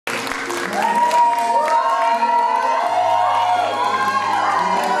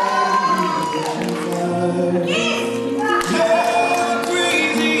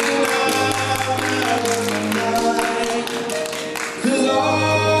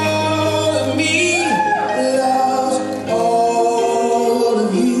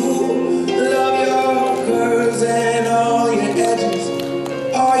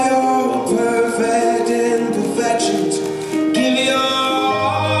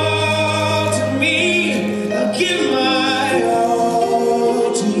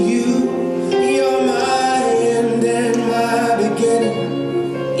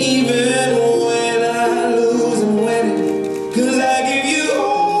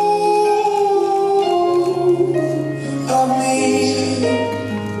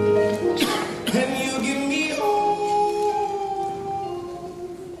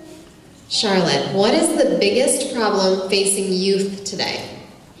Charlotte, what is the biggest problem facing youth today?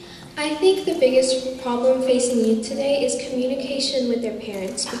 I think the biggest problem facing youth today is communication with their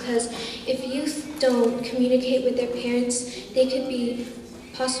parents, because if youth don't communicate with their parents, they could be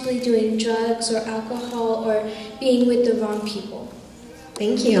possibly doing drugs or alcohol or being with the wrong people.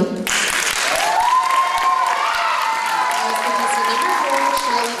 Thank you. That was contestant number 4,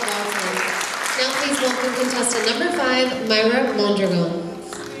 Charlotte Walton. Now please welcome contestant number 5, Myra Mondragon.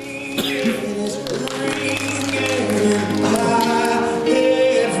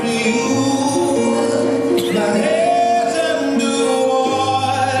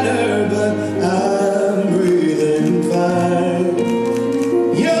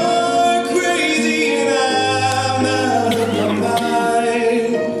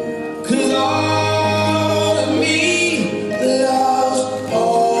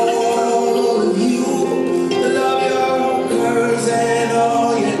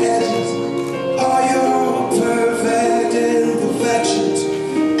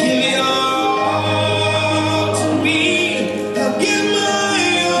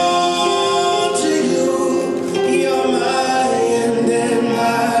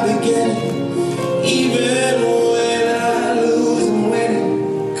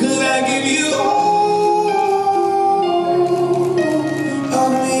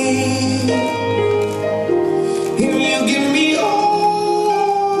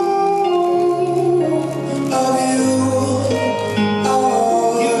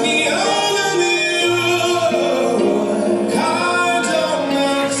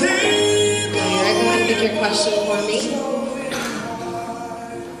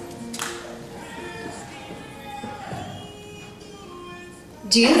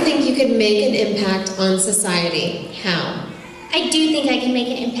 Do you think you could make an impact on society? How? I do think I can make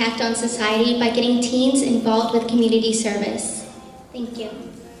an impact on society by getting teens involved with community service. Thank you.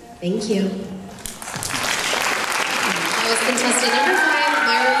 Thank you. That was contestant number 5,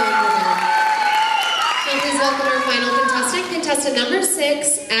 Myra Mondragon. Now please welcome our final contestant, contestant number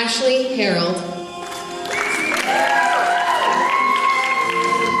 6, Ashley Harold.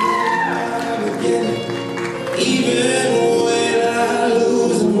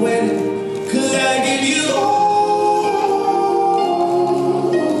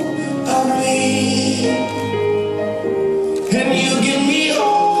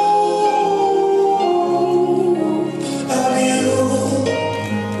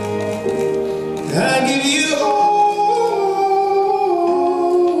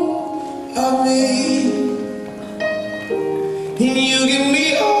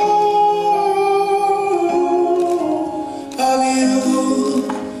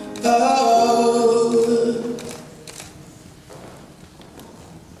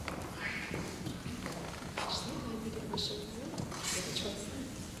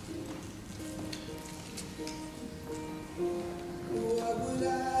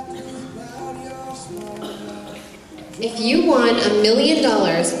 If you won $1 million,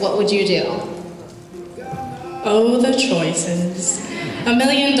 what would you do? Oh, the choices. $1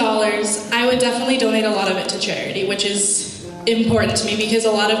 million, I would definitely donate a lot of it to charity, which is important to me because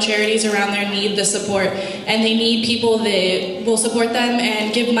a lot of charities around there need the support, and they need people that will support them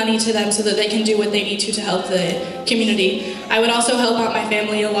and give money to them so that they can do what they need to help the community. I would also help out my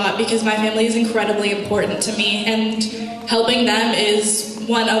family a lot because my family is incredibly important to me, and helping them is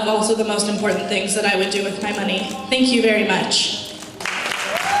one of also the most important things that I would do with my money. Thank you very much.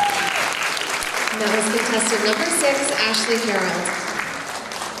 And that was contestant number 6, Ashley Harold.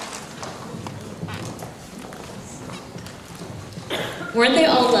 Weren't they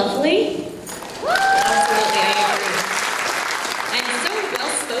all lovely? Absolutely, I agree. And so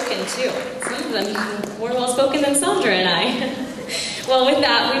well-spoken, too. Some of them more well-spoken than Sandra and I. Well, with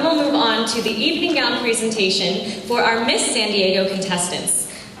that, we will move on to the evening gown presentation for our Miss San Diego contestants.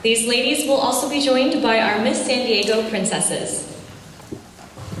 These ladies will also be joined by our Miss San Diego princesses.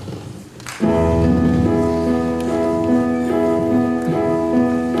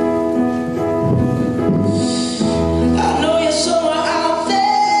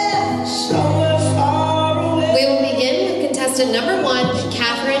 We will begin with contestant number 1,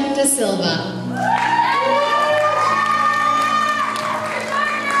 Catherine Da Silva.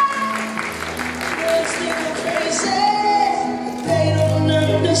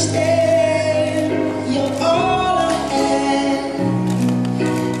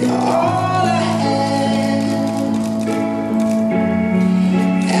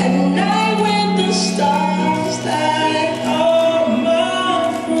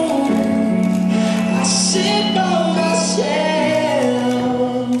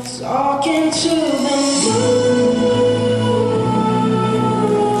 Talking to the moon.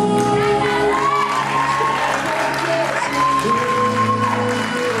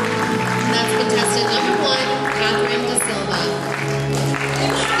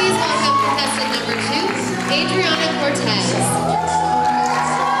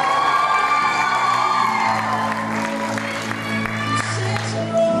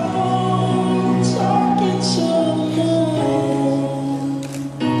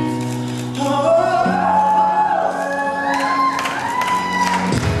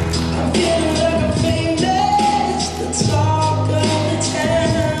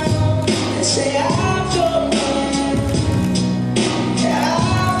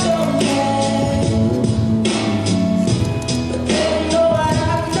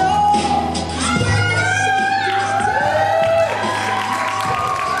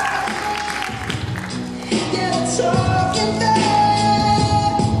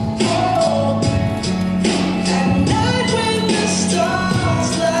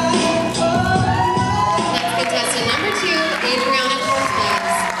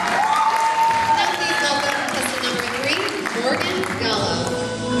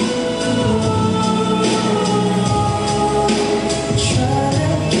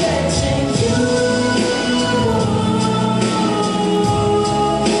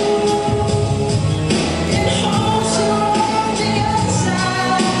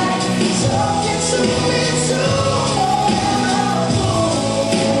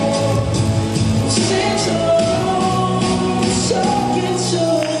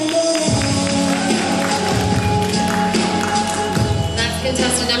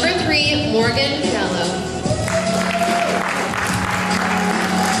 3, Morgan Gallo.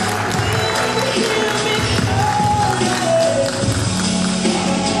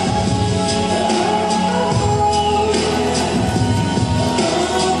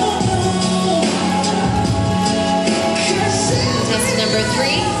 Contestant number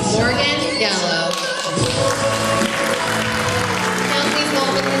 3, Morgan Gallo. Now please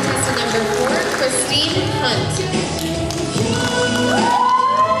welcome contestant number 4, Christine Hunt.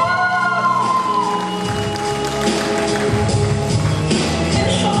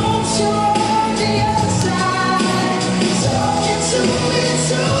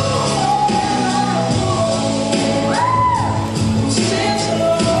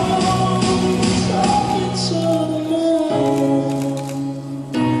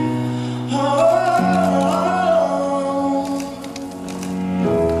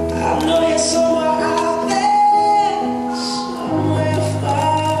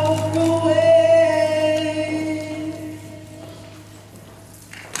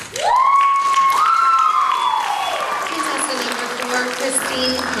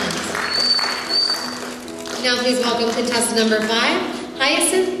 Now please welcome contestant number 5,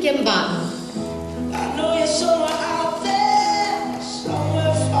 Hyacinth Gimbatten. I know you're somewhere out there,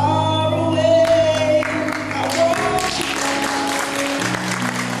 somewhere far away. I want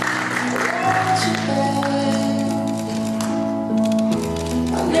you back.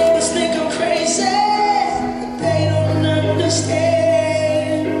 My neighbors think I'm crazy, but they don't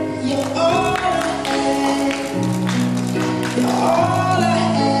understand. You're all I had. You're all I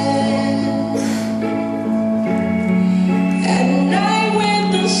had.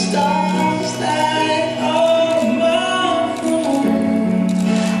 Stars light up my room.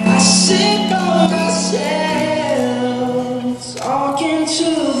 I sit by myself, talking to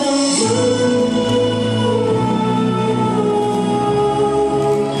the moon,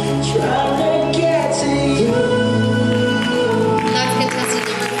 trying to get to you. That's contestant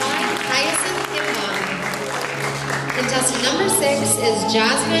number 5, Hyacinth Gimbatten. Contestant number 6 is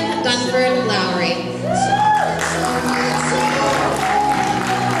Jasmine Dunford Lowry.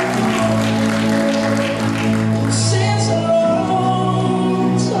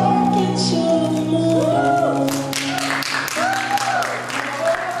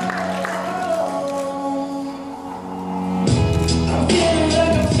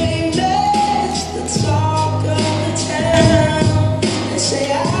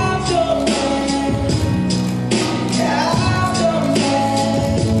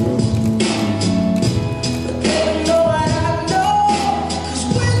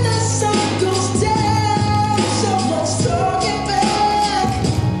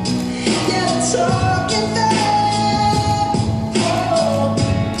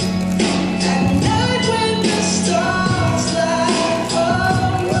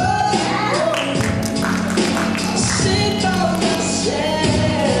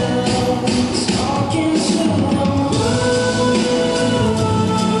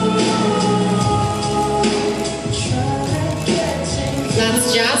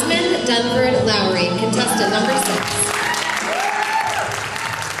 That's Jasmine Dunford Lowry, contestant number 6.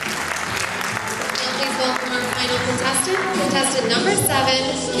 Now please welcome our final contestant, contestant number 7,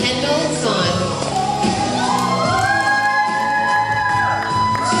 Kendall Kahn.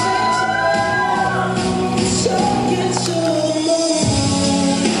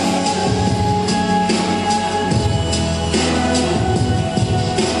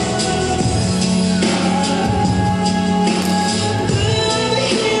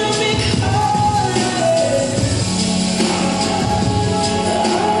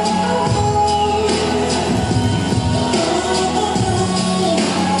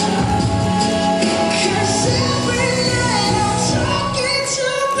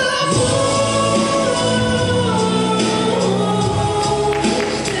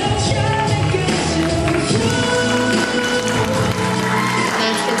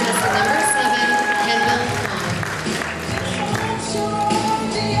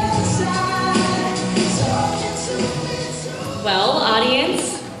 Well,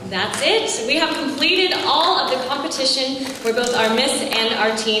 audience, that's it. We have completed all of the competition for both our Miss and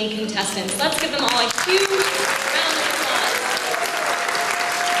our Teen contestants. Let's give them all a huge round of applause.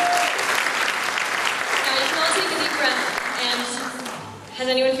 Now, you can all take a deep breath. And has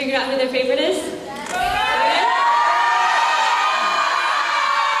anyone figured out who their favorite is?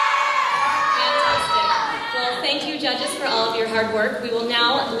 Fantastic. Well, thank you, judges, for all of your hard work. We will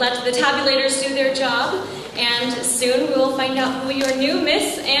now let the tabulators do their job. And soon we will find out who your new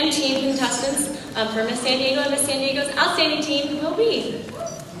Miss and Teen contestants for Miss San Diego and Miss San Diego's Outstanding Teen will be.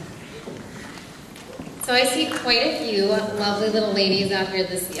 So I see quite a few lovely little ladies out here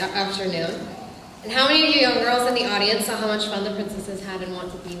this afternoon. And how many of you young girls in the audience saw how much fun the princesses had and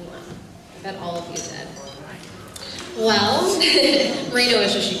want to be one? I bet all of you did. Well, Marina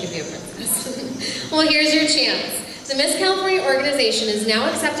wishes she could be a princess. Well, here's your chance. The Miss California organization is now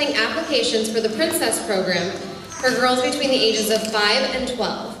accepting applications for the Princess program for girls between the ages of 5 and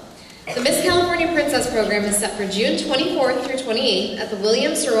 12. The Miss California Princess program is set for June 24th through 28th at the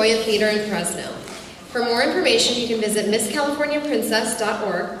William Sorolla Theater in Fresno. For more information, you can visit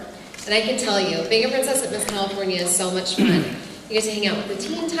MissCaliforniaPrincess.org. And I can tell you, being a princess at Miss California is so much fun. You get to hang out with the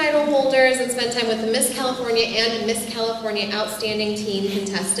teen title holders and spend time with the Miss California and Miss California Outstanding Teen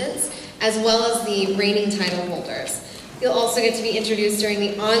contestants, as well as the reigning title holders. You'll also get to be introduced during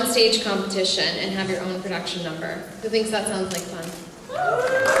the on-stage competition and have your own production number. Who thinks that sounds like fun?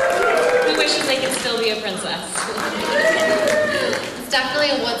 Who wishes they could still be a princess? It's definitely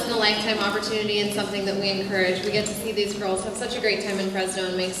a once-in-a-lifetime opportunity and something that we encourage. We get to see these girls have such a great time in Fresno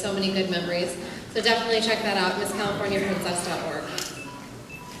and make so many good memories. So definitely check that out, MissCaliforniaPrincess.org.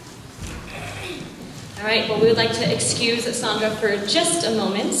 All right, well, we would like to excuse Sandra for just a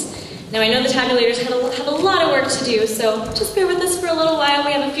moment. Now, I know the tabulators have a lot of work to do, so just bear with us for a little while.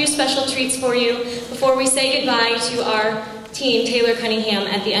 We have a few special treats for you before we say goodbye to our teen, Taylor Cunningham,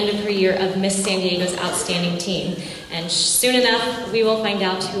 at the end of her year of Miss San Diego's Outstanding Teen. And soon enough, we will find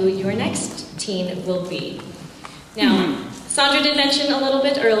out who your next teen will be. Now, Sandra did mention a little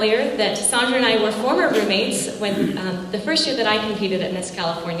bit earlier that Sandra and I were former roommates when the first year that I competed at Miss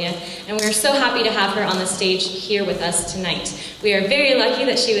California, and we are so happy to have her on the stage here with us tonight. We are very lucky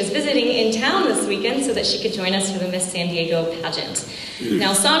that she was visiting in town this weekend so that she could join us for the Miss San Diego pageant.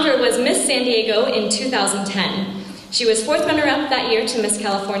 Now, Sandra was Miss San Diego in 2010. She was 4th runner-up that year to Miss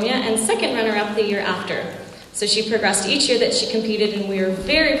California and 2nd runner-up the year after. So she progressed each year that she competed, and we are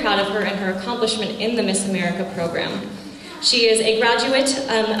very proud of her and her accomplishment in the Miss America program. She is a graduate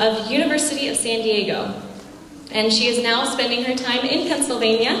of University of San Diego, and she is now spending her time in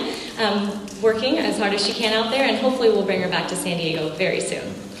Pennsylvania, working as hard as she can out there, and hopefully we'll bring her back to San Diego very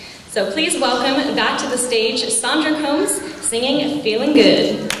soon. So please welcome back to the stage Sandra Combs singing Feeling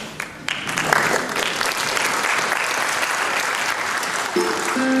Good.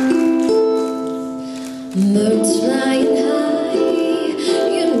 Birds flying high,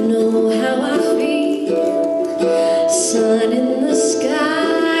 you know how I feel. Sun in the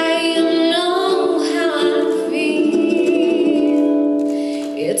sky, you know how I feel.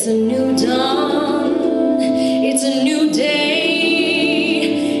 It's a new dawn, it's a new day,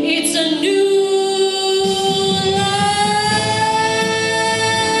 it's a new life.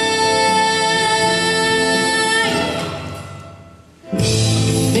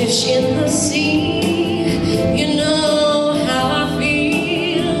 Fish in the sea, you know how I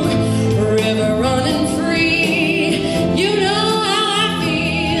feel. River running free, you know how I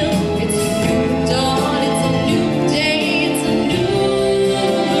feel. It's a new dawn, it's a new day, it's a new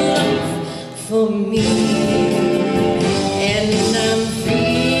life for me. And I'm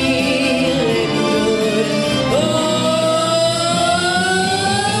feeling good. Oh,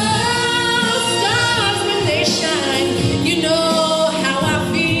 stars when they shine, you know how I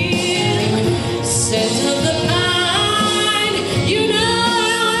feel. Scent of the pine, you know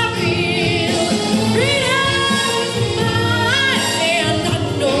how I feel. Freedom is mine, and I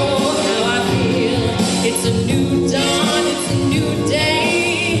know how I feel. It's a new dawn, it's a new day,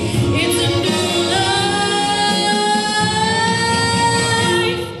 it's a new life,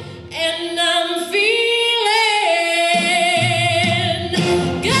 and I'm feeling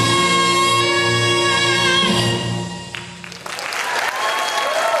good.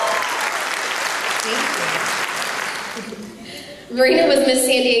 Marina was Miss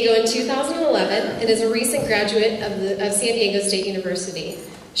San Diego in 2011 and is a recent graduate of San Diego State University.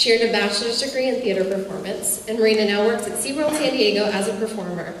 She earned a bachelor's degree in theater performance, and Marina now works at SeaWorld San Diego as a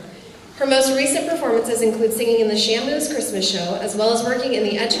performer. Her most recent performances include singing in the Shamu's Christmas show, as well as working in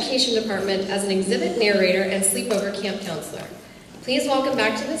the education department as an exhibit narrator and sleepover camp counselor. Please welcome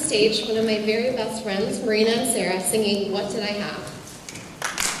back to the stage one of my very best friends, Marina and Sarah, singing What Did I Have?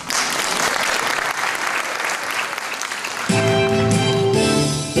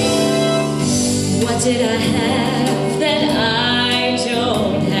 What did I have that I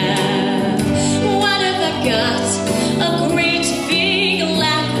don't have? What have I got? A great big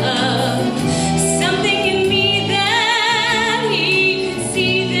lack of something in me that he could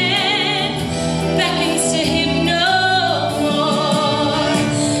see then beckons to him no more.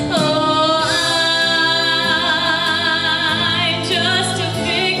 Oh, I'm just a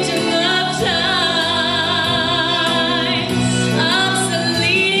victim of time,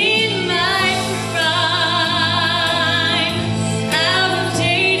 obsolete in my pride.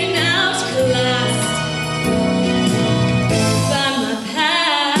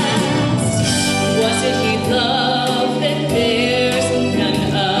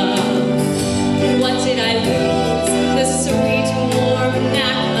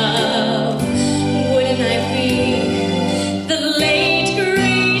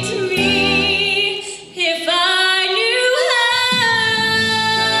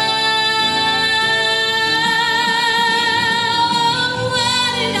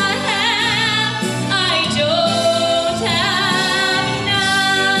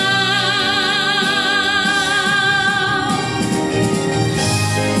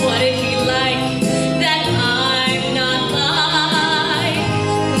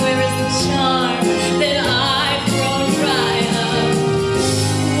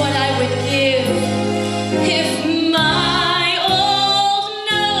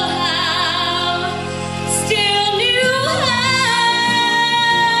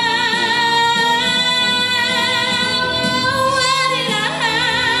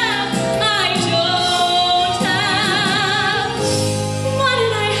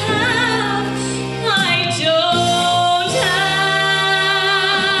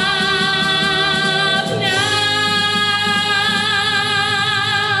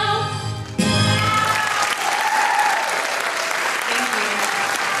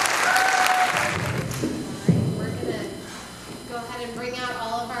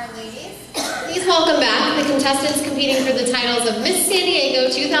 contestants competing for the titles of Miss San Diego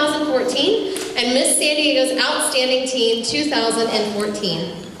 2014 and Miss San Diego's Outstanding Teen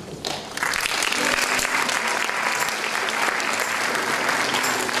 2014.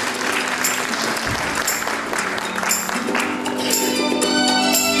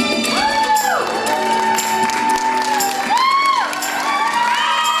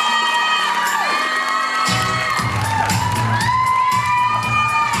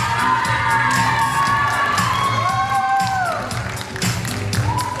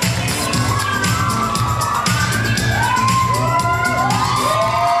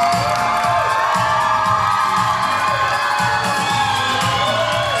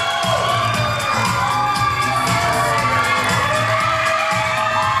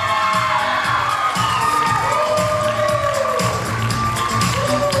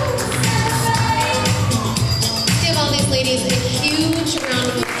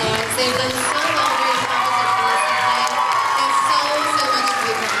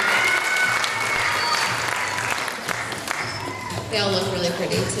 They all look really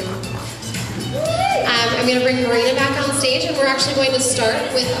pretty too. I'm going to bring Marina back on stage, and we're actually going to start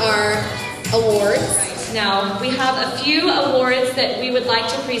with our awards. Now, we have a few awards that we would like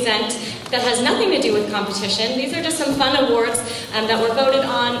to present that has nothing to do with competition. These are just some fun awards that were voted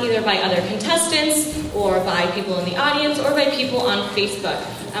on either by other contestants or by people in the audience or by people on Facebook.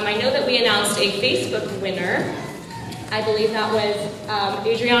 I know that we announced a Facebook winner. I believe that was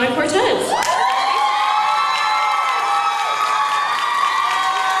Adriana Cortez.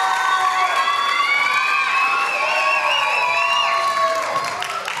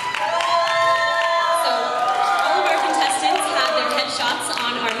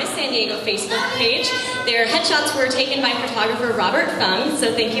 Facebook page. Their headshots were taken by photographer Robert Fung,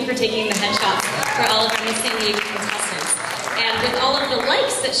 so thank you for taking the headshots for all of our Miss San Diego contestants. And with all of the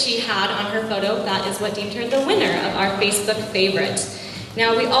likes that she had on her photo, that is what deemed her the winner of our Facebook favorite.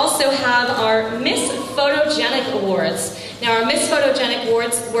 Now we also have our Miss Photogenic Awards. Now our Miss Photogenic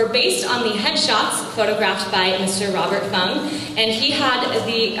Awards were based on the headshots photographed by Mr. Robert Fung, and he had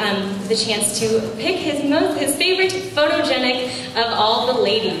the chance to pick his favorite photogenic of all the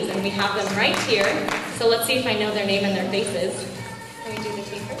ladies, and we have them right here. So let's see if I know their name and their faces. Can we do the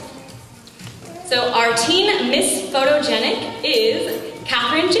teen first? So our teen Miss Photogenic is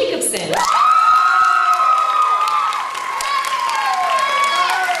Catherine Jacobson.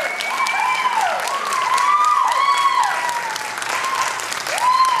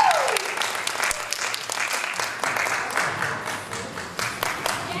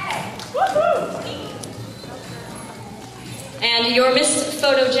 And your Miss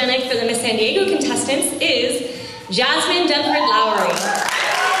Photogenic for the Miss San Diego contestants is Jasmine Denford Lowry.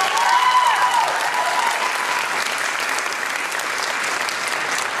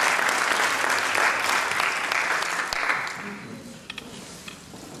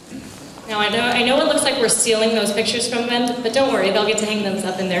 Now I know it looks like we're stealing those pictures from them, but don't worry, they'll get to hang those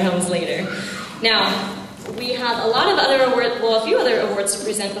up in their homes later. Now, we have a lot of other awards, well, a few other awards to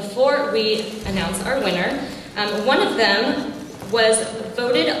present before we announce our winner. One of them was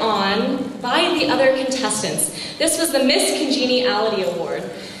voted on by the other contestants. This was the Miss Congeniality Award.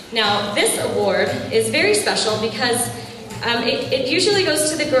 Now, this award is very special because it usually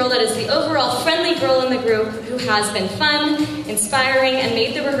goes to the girl that is the overall friendly girl in the group who has been fun, inspiring, and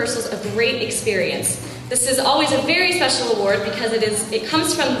made the rehearsals a great experience. This is always a very special award because it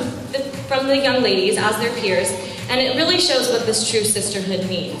comes from the young ladies as their peers, and it really shows what this true sisterhood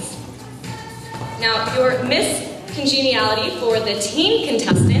means. Now, your Miss Congeniality for the teen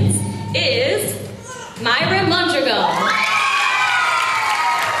contestants is Myra Mondragon.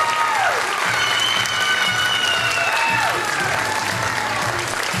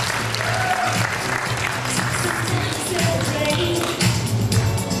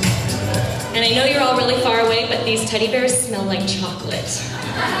 And I know you're all really far away, but these teddy bears smell like chocolate. It's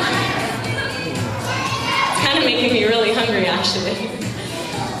kind of making me really hungry, actually.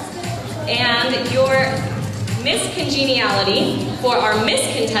 And your Miss Congeniality for our Miss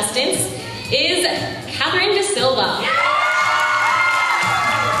contestants is Catherine De Silva.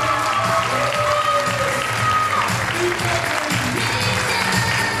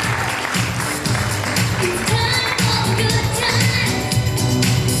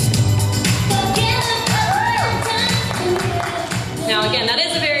 Now again, that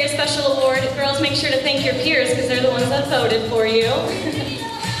is a very special award. Girls, make sure to thank your peers because they're the ones that voted for you.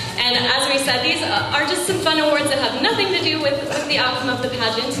 And as we said, these are just some fun awards that have nothing to do with the outcome of the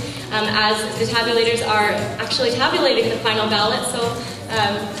pageant, as the tabulators are actually tabulating the final ballot. So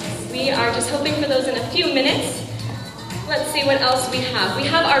we are just hoping for those in a few minutes. Let's see what else we have. We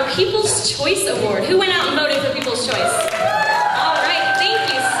have our People's Choice Award. Who went out and voted for People's Choice? All right,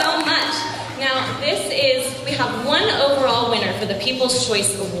 thank you so much. Now, we have one overall winner for the People's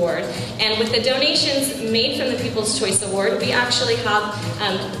Choice Award. And with the donations made from the People's Choice Award, we actually have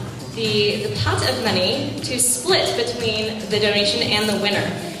the pot of money to split between the donation and the winner.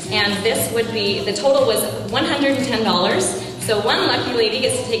 And this would be, the total was $110. So one lucky lady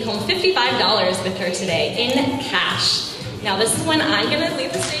gets to take home $55 with her today in cash. Now this is when I'm gonna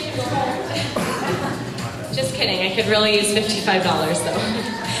leave the stage and go home. Just kidding, I could really use $55 though.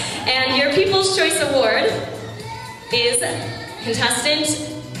 And your People's Choice Award is contestant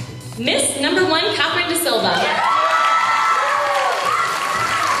Miss Number 1, Catherine De Silva.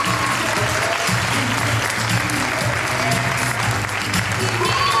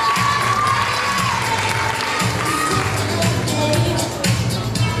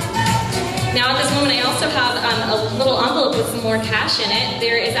 Now at this moment I also have a little envelope with some more cash in it.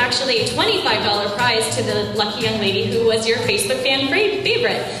 There is actually a $25 prize to the lucky young lady who was your Facebook fan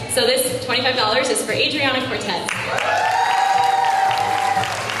favorite. So this $25 is for Adriana Cortez.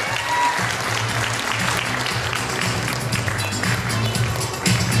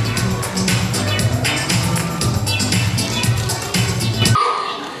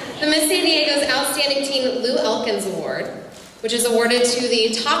 The Miss San Diego's Outstanding Teen Lou Elkins Award, which is awarded to the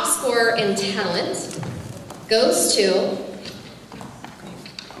top scorer in talent, goes to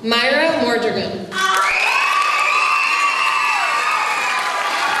Myra Mordragon.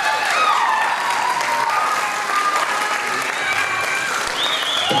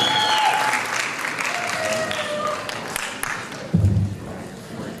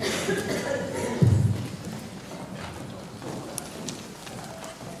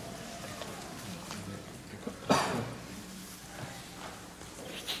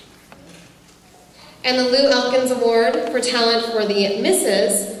 And the Lou Elkins Award for talent for the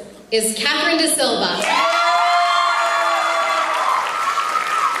Misses is Catherine De Silva.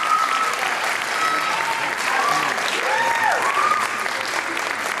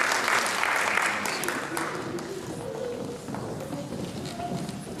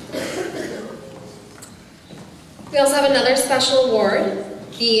 We also have another special award,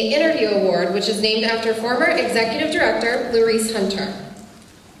 the Interview Award, which is named after former Executive Director Louise Hunter.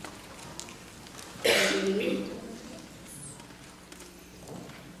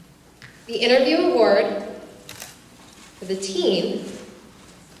 The Interview Award for the teen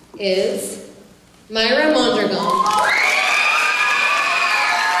is Myra Mondragon.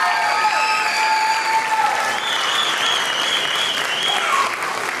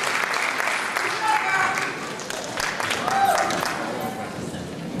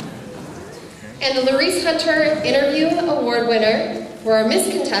 And the Louise Hunter Interview Award winner for our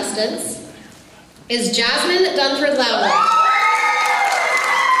Miss contestants is Jasmine Dunford Lowry.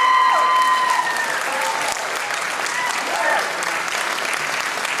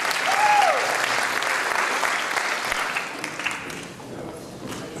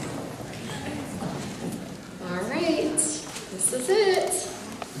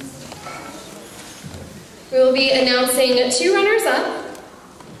 We will be announcing 2 runners-up,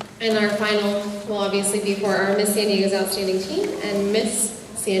 and our final will obviously be for our Miss San Diego's Outstanding Teen and Miss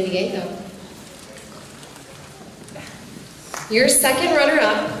San Diego. Your second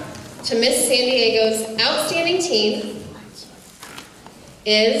runner-up to Miss San Diego's Outstanding Teen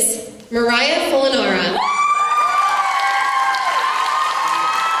is Mariah Fulinara.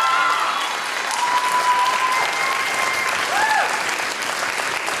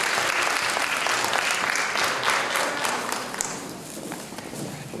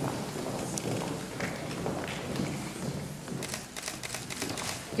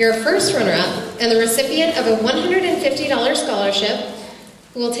 Your first runner-up and the recipient of a $150 scholarship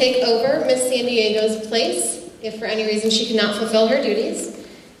who will take over Miss San Diego's place if for any reason she cannot fulfill her duties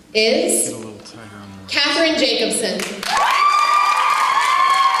is Catherine Jacobson.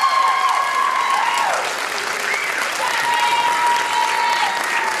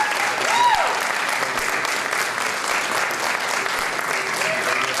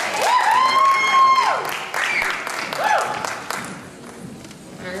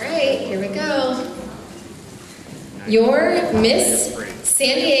 Your Miss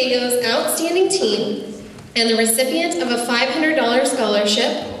San Diego's Outstanding Teen and the recipient of a $500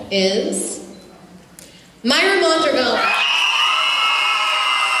 scholarship is Myra Mondragon.